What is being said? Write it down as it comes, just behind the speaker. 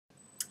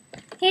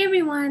Hey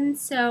everyone!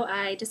 So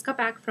I just got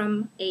back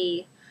from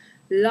a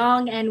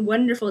long and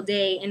wonderful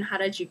day in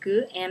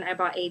Harajuku and I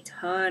bought a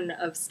ton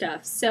of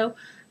stuff. So I'm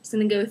just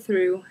going to go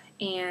through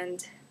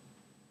and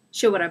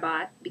show what I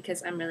bought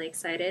because I'm really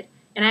excited.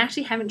 And I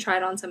actually haven't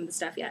tried on some of the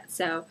stuff yet,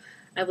 so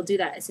I will do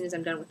that as soon as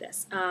I'm done with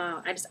this.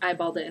 I just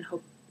eyeballed it and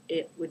hope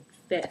it would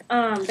fit.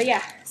 But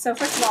yeah, so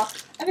first of all,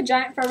 I have a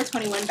giant Forever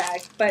 21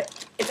 bag,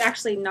 but it's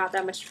actually not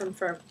that much from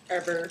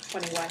Forever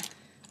 21.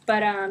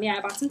 But yeah,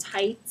 I bought some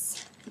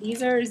tights.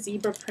 These are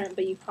zebra print,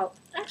 but you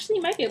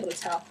might be able to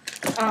tell.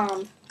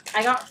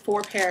 I got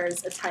 4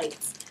 pairs of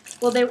tights.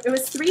 Well, it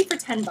was 3 for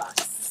 $10.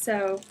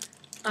 So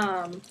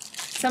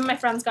some of my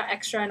friends got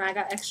extra, and I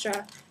got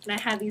extra. And I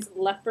had these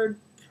leopard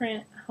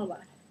print. Hold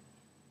on.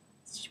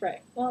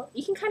 Right. Well,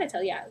 you can kind of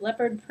tell. Yeah,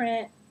 leopard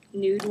print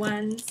nude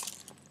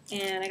ones,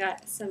 and I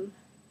got some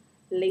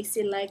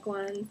lacy-like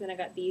ones, and I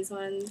got these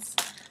ones.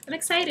 I'm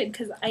excited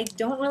because I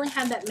don't really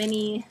have that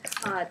many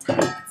tights.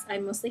 I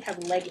mostly have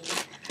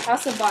leggings. I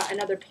also bought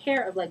another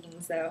pair of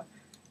leggings, though,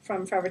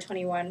 from Forever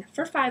 21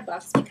 for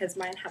 $5 because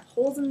mine have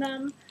holes in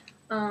them.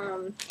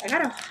 I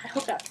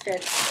hope that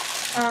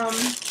fits.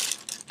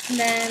 And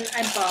then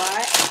I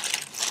bought,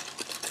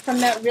 from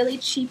that really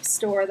cheap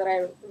store that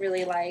I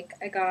really like,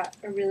 I got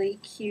a really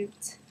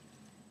cute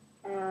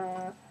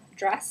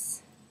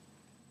dress.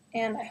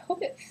 And I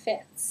hope it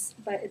fits,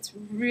 but it's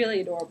really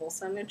adorable,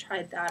 so I'm going to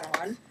try that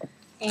on.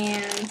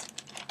 And,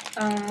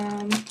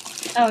 and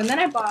then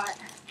I bought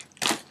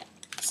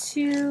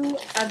 2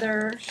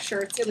 other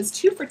shirts. It was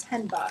 2 for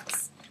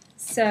 $10,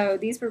 so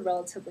these were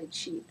relatively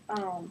cheap.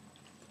 But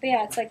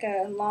yeah, it's like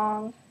a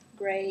long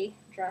gray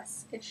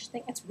dress-ish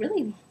thing. It's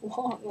really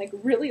long, like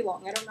really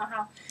long. I don't know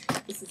how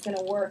this is going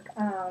to work.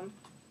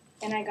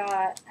 And I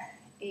got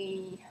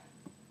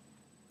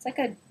it's like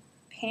a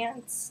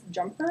pants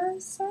jumper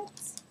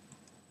set.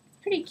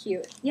 Pretty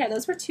cute. Yeah,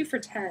 those were 2 for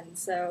 $10,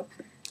 so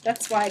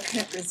that's why I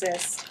couldn't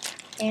resist.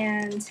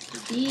 And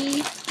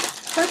the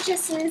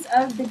purchases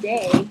of the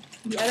day,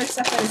 the other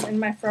stuff that is in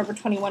my Forever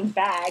 21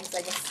 bags,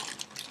 I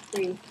guess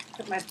we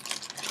put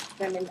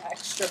them in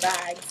extra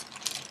bags.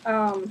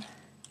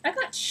 I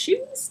got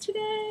shoes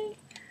today.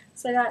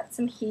 So I got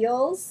some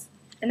heels,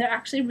 and they're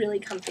actually really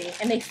comfy,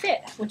 and they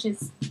fit, which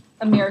is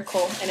a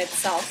miracle in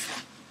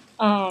itself.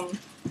 And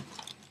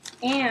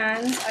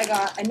I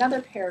got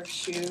another pair of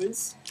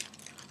shoes.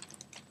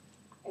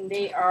 And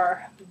they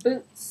are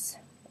boots.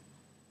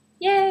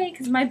 Yay,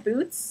 because my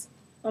boots,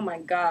 oh my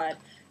god,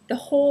 the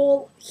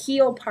whole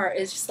heel part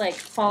is just like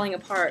falling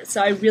apart.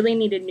 So I really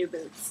needed new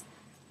boots.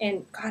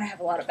 And god, I have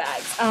a lot of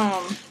bags.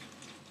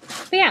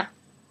 But yeah.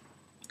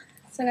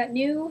 So I got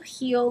new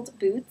heeled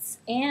boots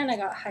and I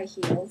got high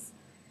heels.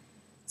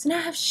 So now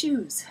I have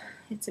shoes.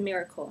 It's a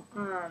miracle.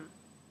 But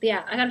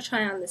yeah, I gotta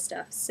try on this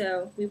stuff.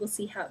 So we will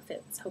see how it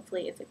fits.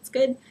 Hopefully it fits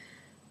good.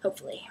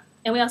 Hopefully.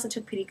 And we also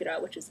took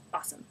pirikura, which was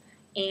awesome.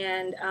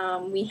 And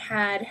we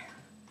had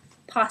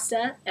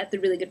pasta at the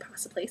really good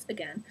pasta place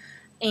again.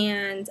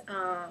 And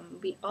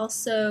we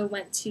also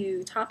went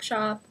to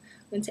Topshop,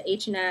 went to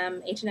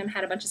H&M. H&M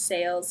had a bunch of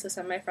sales, so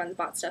some of my friends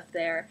bought stuff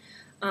there.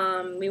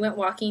 We went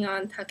walking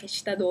on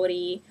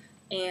Takeshita-dori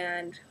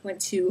and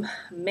went to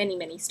many,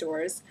 many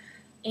stores.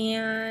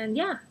 And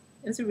yeah,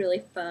 it was a really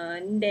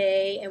fun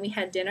day. And we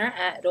had dinner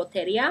at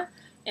Roteria,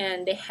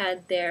 and they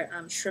had their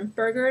shrimp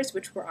burgers,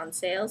 which were on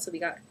sale, so we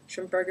got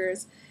shrimp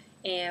burgers.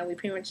 And we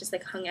pretty much just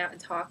like hung out and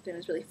talked, and it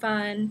was really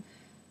fun.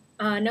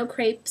 No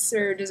crepes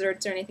or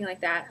desserts or anything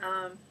like that.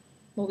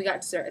 Well, we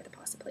got dessert at the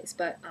pasta place,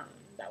 but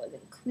that was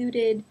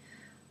included.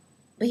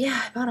 But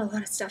yeah, I bought a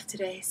lot of stuff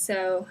today,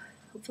 so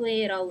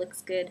hopefully it all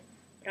looks good.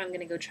 But I'm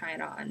going to go try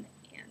it on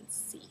and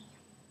see.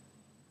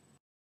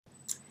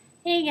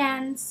 Hey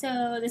again,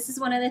 so this is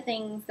one of the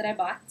things that I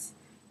bought,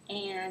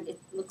 and it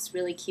looks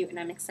really cute, and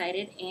I'm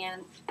excited.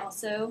 And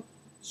also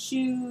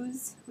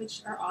shoes,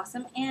 which are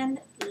awesome, and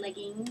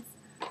leggings.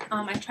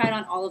 I tried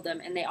on all of them,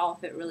 and they all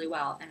fit really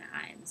well, and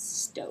I'm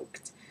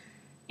stoked.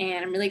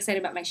 And I'm really excited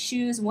about my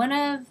shoes. One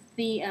of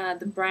the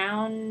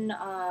brown,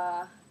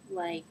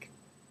 like,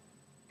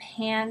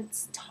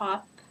 pants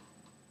top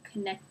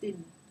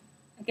connected,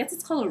 I guess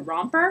it's called a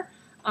romper.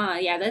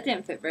 Yeah, that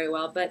didn't fit very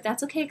well, but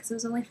that's okay because it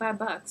was only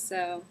 $5,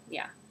 so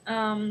yeah.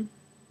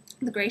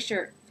 The gray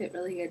shirt fit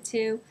really good,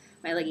 too.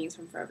 My leggings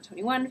from Forever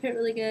 21 fit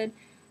really good.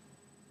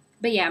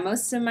 But yeah,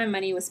 most of my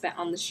money was spent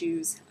on the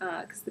shoes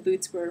because the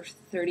boots were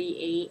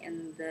 $38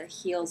 and the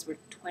heels were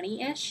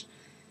 $20-ish.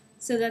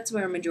 So that's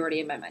where a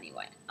majority of my money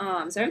went.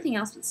 So everything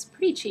else was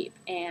pretty cheap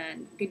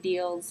and good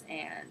deals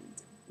and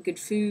good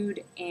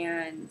food,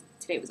 and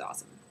today was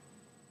awesome.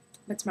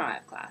 But tomorrow I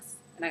have class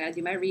and I gotta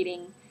do my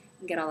reading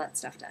and get all that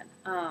stuff done.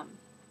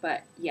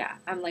 But yeah,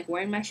 I'm like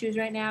wearing my shoes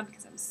right now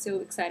because I'm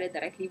so excited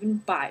that I can even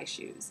buy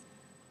shoes.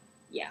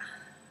 Yeah.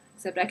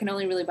 Except I can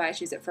only really buy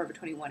shoes at Forever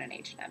 21 and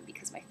H&M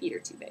because my feet are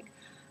too big.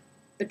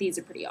 But these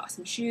are pretty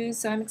awesome shoes,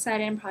 so I'm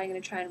excited. I'm probably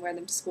going to try and wear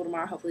them to school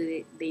tomorrow.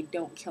 Hopefully they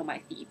don't kill my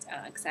feet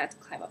because I have to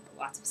climb up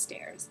lots of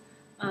stairs.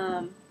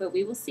 But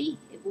we will see.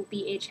 It will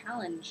be a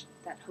challenge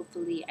that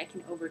hopefully I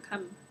can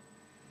overcome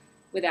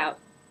without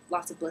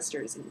lots of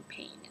blisters and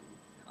pain and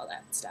all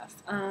that stuff.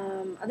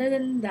 Other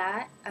than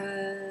that,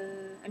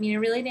 I mean, I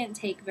really didn't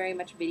take very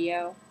much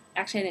video.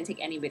 Actually, I didn't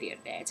take any video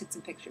today. I took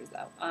some pictures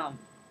though.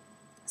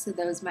 So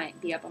those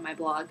might be up on my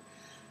blog.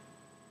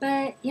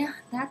 But yeah,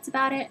 that's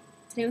about it.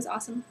 Today was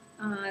awesome.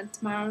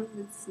 Tomorrow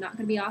it's not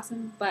going to be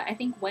awesome, but I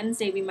think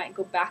Wednesday we might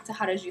go back to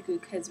Harajuku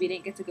because we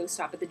didn't get to go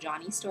stop at the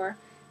Johnny store.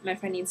 My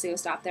friend needs to go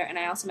stop there, and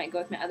I also might go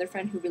with my other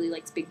friend who really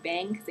likes Big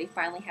Bang because they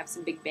finally have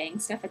some Big Bang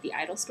stuff at the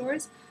idol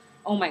stores.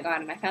 Oh my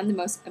god, and I found the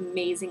most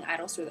amazing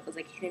idol store that was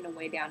like hidden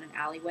away down an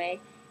alleyway,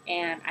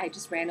 and I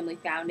just randomly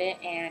found it,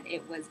 and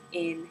it was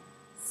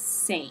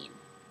insane.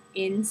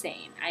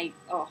 Insane.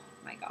 Oh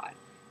my god.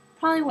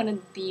 Probably one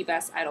of the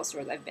best idol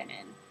stores I've been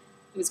in.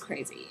 It was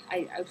crazy.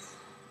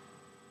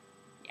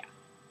 Yeah.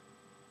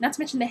 Not to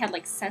mention they had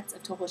like sets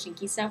of Toho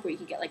Shinki stuff where you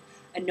could get like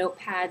a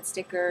notepad,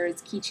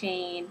 stickers,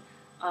 keychain,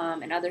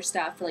 and other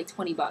stuff for like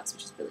 $20,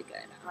 which is really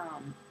good.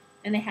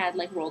 And they had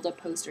like rolled up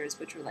posters,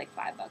 which were like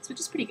 $5, which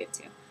is pretty good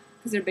too,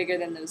 because they're bigger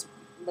than those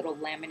little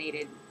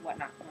laminated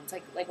whatnot ones.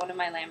 Like one of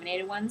my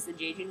laminated ones, the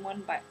Jeijin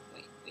one. But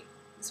wait,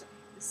 this one,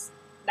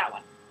 that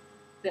one,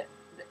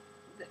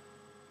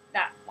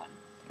 that one.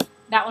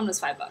 That one was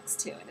 $5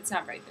 too, and it's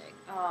not very big.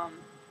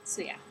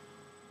 So yeah.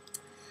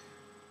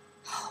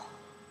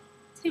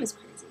 Today was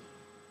crazy,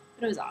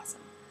 but it was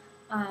awesome.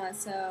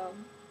 So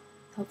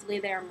hopefully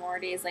there are more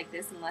days like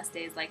this and less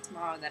days like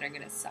tomorrow that are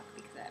going to suck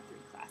because I have 3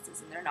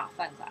 classes and they're not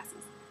fun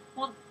classes.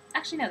 Well,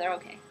 actually no, they're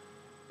okay.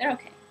 They're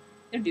okay.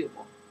 They're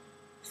doable.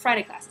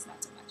 Friday classes,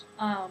 not so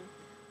much.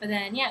 But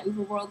then, yeah,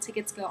 Uber World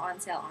tickets go on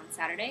sale on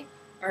Saturday,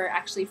 or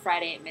actually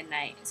Friday at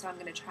midnight, so I'm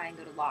going to try and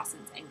go to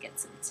Lawson's and get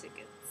some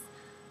tickets.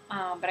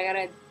 But I got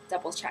to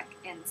double check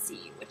and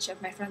see which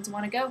of my friends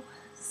want to go.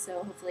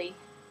 So hopefully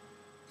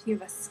a few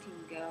of us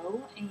can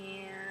go, and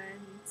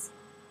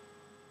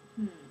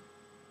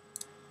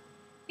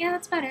yeah,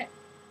 that's about it.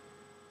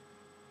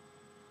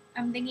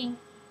 I'm thinking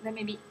that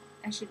maybe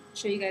I should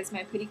show you guys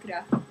my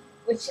purikura,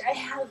 which I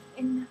have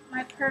in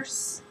my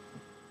purse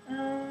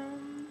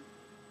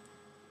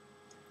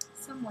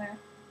somewhere.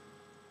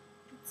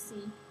 Let's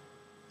see.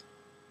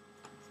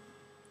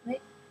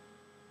 Wait.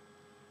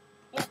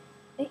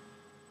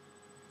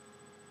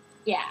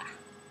 Yeah.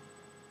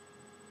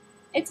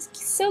 It's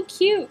so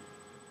cute.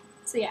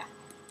 So yeah,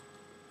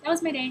 that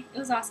was my day. It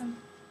was awesome.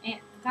 And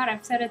God,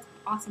 I've said it's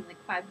awesome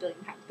like 5 billion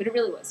times, but it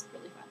really was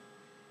really fun.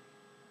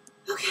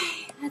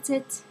 Okay, that's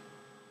it.